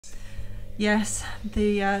Yes,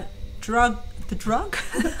 the drug. The drug?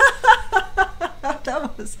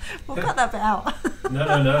 We'll cut that bit out.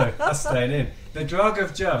 No, that's staying in. The drug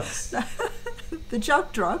of jugs. The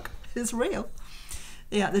drug is real.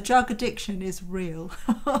 Yeah, the drug addiction is real.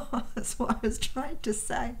 That's what I was trying to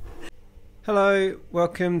say. Hello,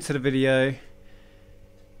 welcome to the video.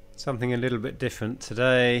 Something a little bit different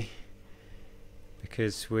today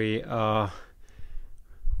because we are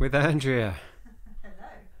with Andrea. Hello.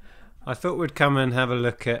 I thought we'd come and have a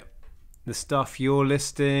look at the stuff you're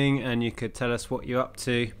listing and you could tell us what you're up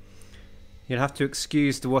to. You'll have to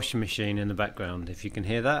excuse the washing machine in the background if you can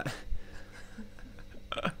hear that.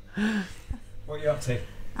 What are you up to?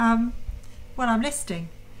 Well, I'm listing.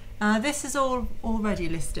 This is all already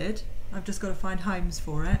listed. I've just got to find homes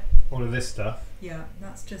for it. All of this stuff? Yeah,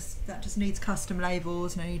 that just needs custom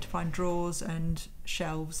labels, and I need to find drawers and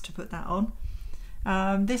shelves to put that on.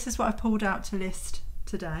 This is what I pulled out to list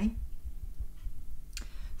today.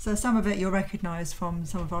 So some of it you'll recognise from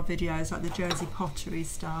some of our videos, like the Jersey pottery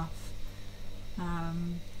stuff.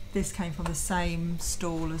 This came from the same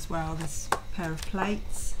stall as well, this pair of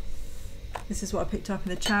plates. This is what I picked up in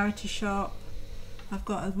the charity shop. I've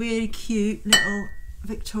got a really cute little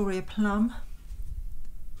Victoria plum,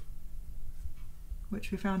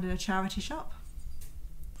 which we found in a charity shop.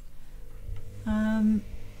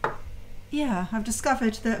 Yeah, I've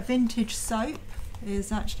discovered that vintage soap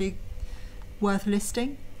is actually worth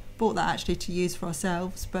listing. Bought that actually to use for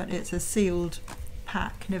ourselves, but it's a sealed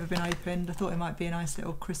pack, never been opened. I thought it might be a nice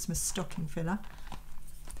little Christmas stocking filler.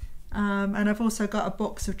 And I've also got a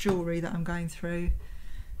box of jewellery that I'm going through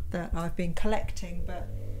that I've been collecting but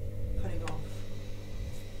putting off.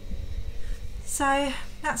 So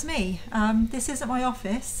that's me. This isn't my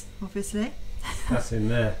office, obviously. That's in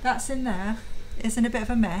there. That's in there. It's in a bit of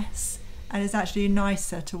a mess, and it's actually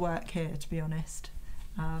nicer to work here, to be honest.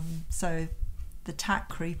 So the tack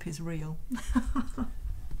creep is real.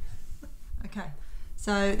 Okay,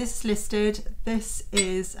 so this is listed. This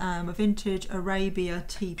is a vintage Arabia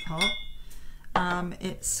teapot.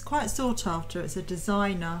 It's quite sought after. It's a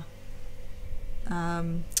designer.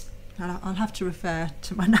 I'll have to refer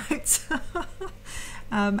to my notes.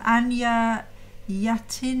 Anya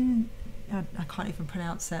Yatin, I can't even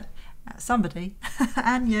pronounce it. Somebody,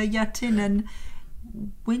 Anya Yatinen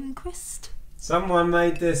Winquist. Someone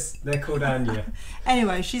made this, they're called Anya.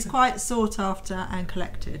 Anyway, she's quite sought after and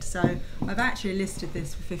collected, so I've actually listed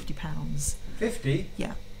this for £50. 50?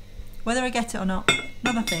 Yeah. Whether I get it or not,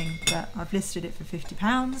 another thing, but I've listed it for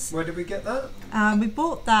 £50. Where did we get that? We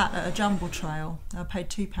bought that at a jumble trail. I paid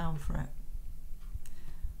 £2 for it.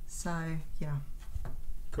 So, yeah.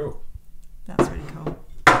 Cool. That's really cool.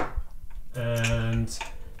 And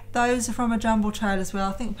those are from a jumble trail as well.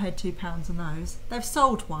 I think we paid £2 on those. They've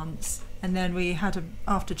sold once, and then we had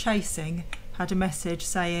after chasing, had a message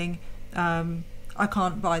saying, I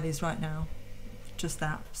can't buy these right now. Just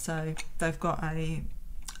that. So they've got a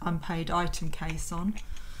unpaid item case on,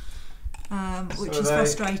 which is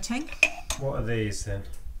frustrating. What are these then?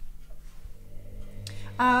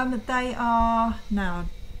 They are, now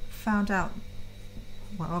found out,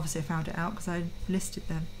 well, obviously I found it out because I listed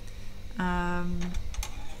them.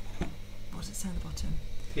 What does it say on the bottom?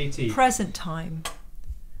 PT. Present time.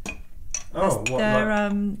 Oh, what?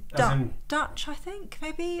 They're Dutch, I think,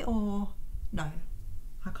 maybe, or no,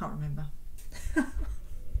 I can't remember.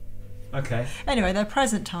 Okay. Anyway, they're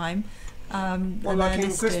present time. What, like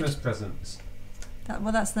in Christmas presents?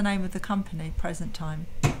 Well, that's the name of the company, Present Time.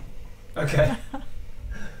 Okay.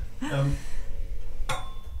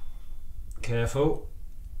 Careful.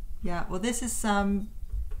 Yeah, well, this is the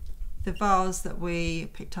vase that we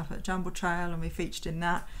picked up at Jumble Trail, and we featured in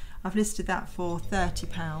that. I've listed that for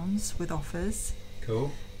 £30 with offers.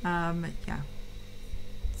 Cool. Yeah.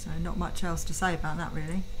 So not much else to say about that,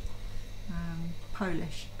 really.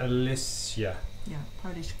 Polish. Alicia. Yeah,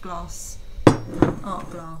 Polish glass,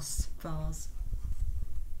 art glass vase.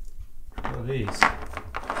 What are these?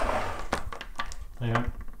 Hang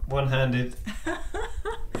on. One-handed.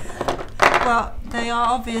 Well, they are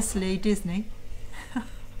obviously Disney.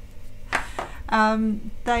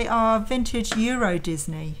 They are vintage Euro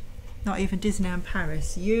Disney, not even Disneyland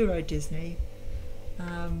Paris, Euro Disney. You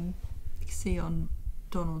can see on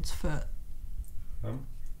Donald's foot.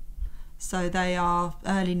 So they are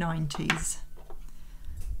early 90s.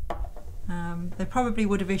 They probably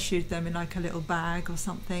would have issued them in like a little bag or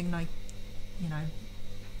something, like, you know,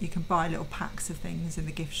 you can buy little packs of things in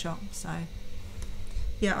the gift shop. So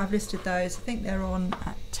yeah, I've listed those. I think they're on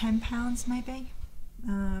at £10 maybe.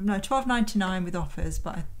 No, £12.99 with offers,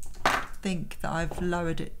 but I think that I've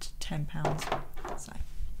lowered it to £10. So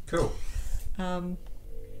cool.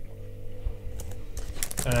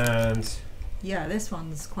 And yeah, this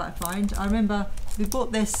one's quite a find. I remember we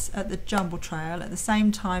bought this at the Jumble Trail at the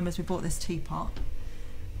same time as we bought this teapot,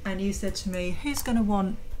 and you said to me, "Who's going to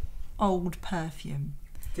want old perfume?"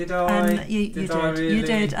 did I? And you did. I really? You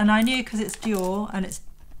did, and I knew because it's Dior and it's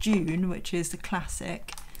June, which is the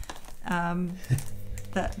classic,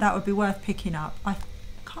 that would be worth picking up. I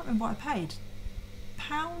can't remember what I paid.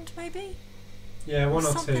 £1 maybe? Yeah, one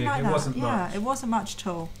or Something two. like It that. wasn't Yeah, much. it wasn't much at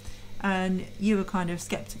all. And you were kind of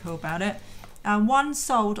sceptical about it. And one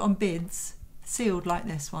sold on bids, sealed like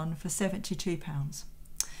this one, for £72.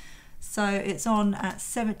 So it's on at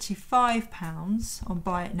 £75 on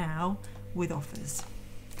Buy It Now with offers.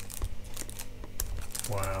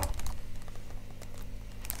 Wow.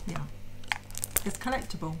 Yeah, it's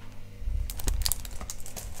collectible.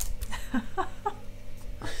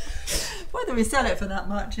 Whether we sell it for that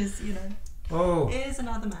much is, is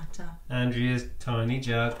another matter. Andrea's tiny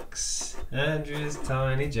jugs. Andrea's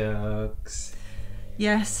tiny jugs.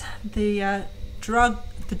 Yes, the drug.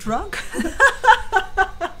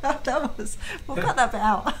 That was. We'll cut that bit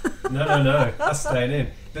out. No, that's staying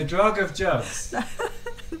in. The drug of jugs.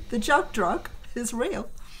 The drug is real.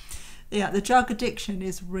 Yeah, the drug addiction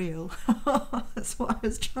is real. That's what I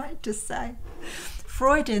was trying to say.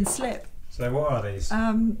 Freudian slip. So what are these?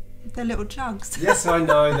 They're little jugs. Yes, I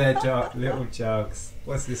know they're little jugs.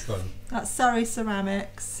 What's this one? That's Surrey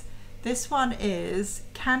Ceramics. This one is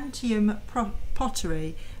Cantium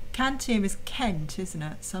Pottery. Cantium is Kent, isn't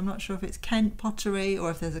it? So I'm not sure if it's Kent Pottery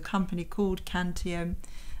or if there's a company called Cantium.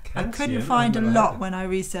 I couldn't find a lot when I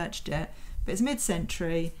researched it, but it's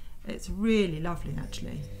mid-century. It's really lovely,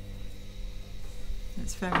 actually.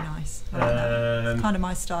 It's very nice. I like that. It's kind of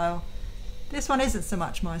my style. This one isn't so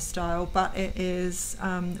much my style, but it is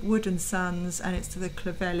Wood and Sons, and it's the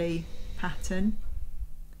Clavelli pattern.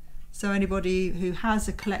 So anybody who has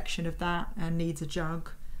a collection of that and needs a jug,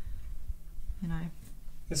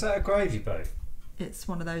 Is that a gravy boat? it's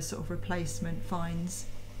one of those sort of replacement finds.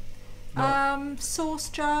 No. Sauce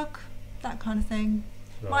jug, that kind of thing.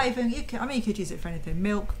 Right. You could use it for anything.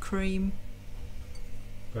 Milk, cream.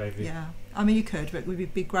 Gravy. Yeah, I mean you could, but it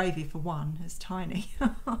would be gravy for one. It's tiny.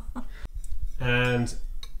 And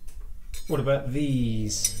what about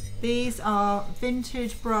these? These are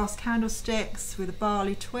vintage brass candlesticks with a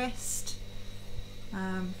barley twist.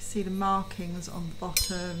 See the markings on the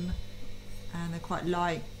bottom, and they're quite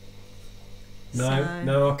light.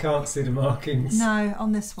 No, I can't see the markings. No,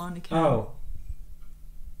 on this one you can. Oh,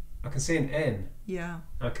 I can see an N. Yeah.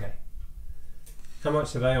 Okay. How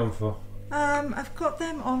much are they on for? I've got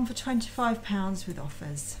them on for £25 with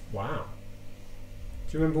offers. Wow.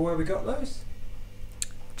 Do you remember where we got those?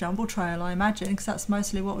 Jumble Trail, I imagine, because that's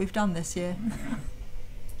mostly what we've done this year.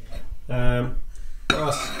 What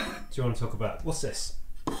else do you want to talk about? What's this?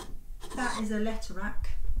 That is a letter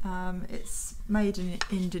rack. It's made in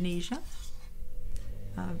Indonesia.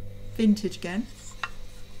 Vintage again.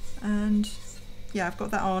 And yeah, I've got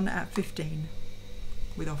that on at 15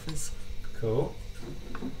 with offers. Cool.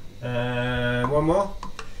 One more?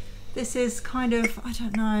 This is kind of, I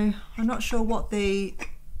don't know, I'm not sure what the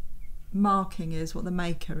marking is, what the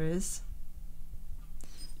maker is.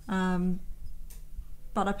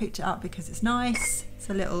 But I picked it up because it's nice. It's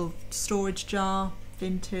a little storage jar,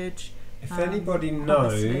 vintage. If anybody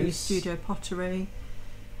obviously knows, studio pottery.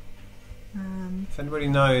 if anybody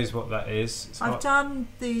knows what that is, I've done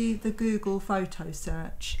the Google photo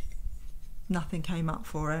search. Nothing came up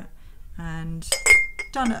for it, and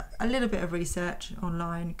done a little bit of research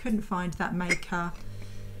online. Couldn't find that maker,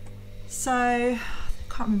 so I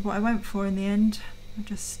can't remember what I went for in the end. I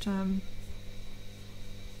just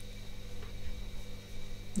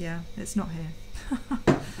yeah, it's not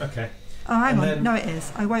here. Okay. Oh, hang And on. then- No, it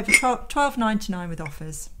is. I wait for £12.99 with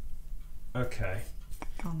offers Okay.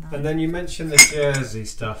 on that. And then you mentioned the jersey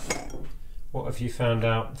stuff. What have you found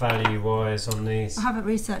out value-wise on these? I haven't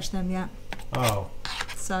researched them yet, Oh,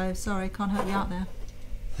 so sorry, can't help you out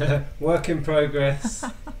there. work in progress.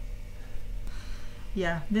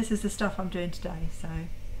 Yeah, this is the stuff I'm doing today, so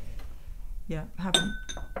yeah,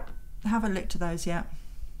 haven't looked at those yet.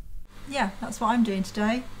 Yeah, that's what I'm doing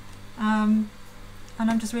today, and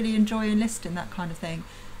I'm just really enjoying listing that kind of thing.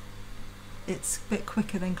 It's a bit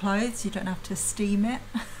quicker than clothes, you don't have to steam it.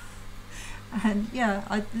 And yeah,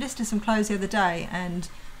 I listed some clothes the other day and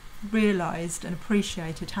realised and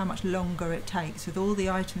appreciated how much longer it takes with all the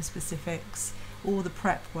item specifics, all the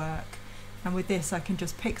prep work. And with this I can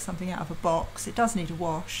just pick something out of a box. It does need a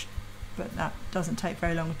wash, but that doesn't take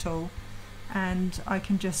very long at all. And I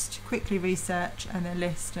can just quickly research and then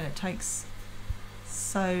list, and it takes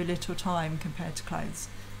so little time compared to clothes.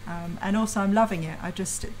 And also I'm loving it.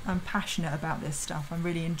 I'm passionate about this stuff. I'm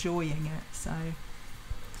really enjoying it. So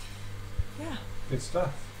yeah, good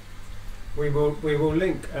stuff. We will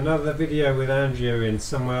link another video with Andrea in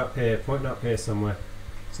somewhere up here, pointing up here somewhere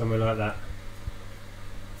like that.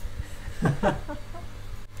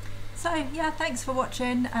 So yeah, thanks for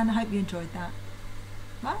watching, and I hope you enjoyed that.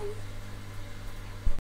 Bye.